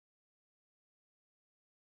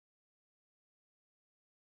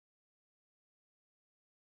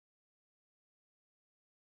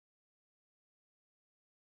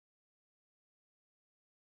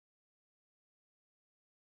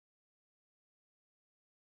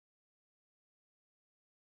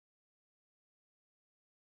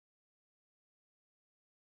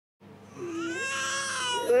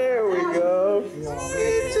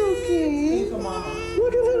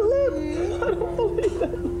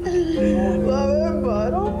I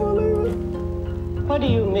don't believe it. What do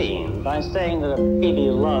you mean by saying that a baby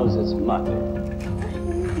loves its mother?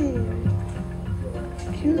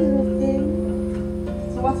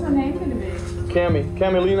 So what's her name going to be?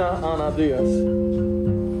 Camilina Ana Diaz.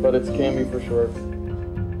 But it's Cami for short.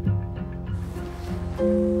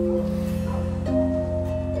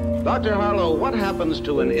 Dr. Harlow, what happens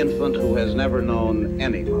to an infant who has never known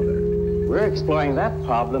any mother? We're exploring that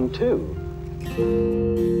problem too.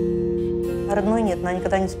 Родной нет, она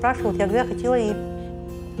никогда не спрашивала. Я говорю, я хотела и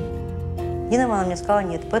она мне сказала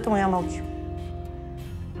нет, поэтому я молчу.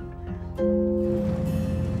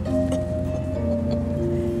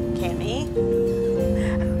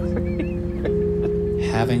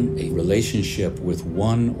 Having a relationship with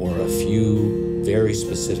one or a few very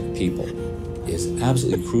specific people is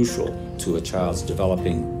absolutely crucial to a child's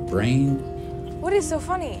developing brain. What is so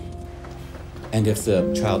funny? And if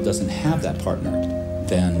the child doesn't have that partner,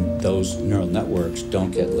 then those neural networks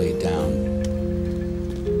don't get laid down.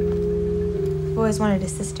 I've always wanted a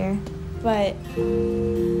sister, but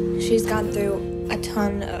she's gone through a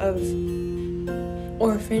ton of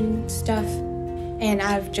orphan stuff, and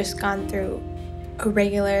I've just gone through a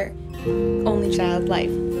regular only child life.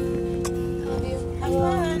 Love you. Have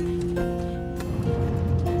fun.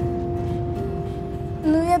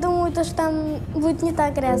 Ну, я думаю, то, что там будет не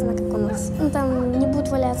так грязно, как у нас. Ну, там не будет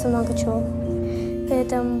валяться много чего. И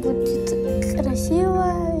там будет красиво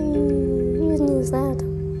и не знаю,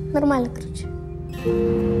 там нормально, короче.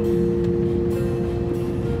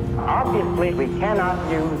 Obviously, we cannot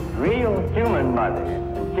use real human mothers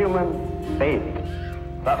and human babies,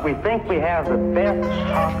 but we think we have the best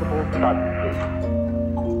possible substitute.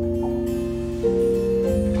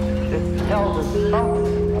 This tells us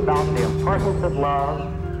something about the importance of love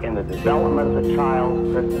in the development of the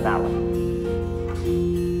child's personality.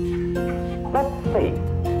 Let's see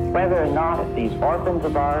whether or not these orphans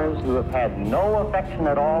of ours who have had no affection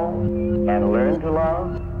at all can learn to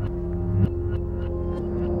love.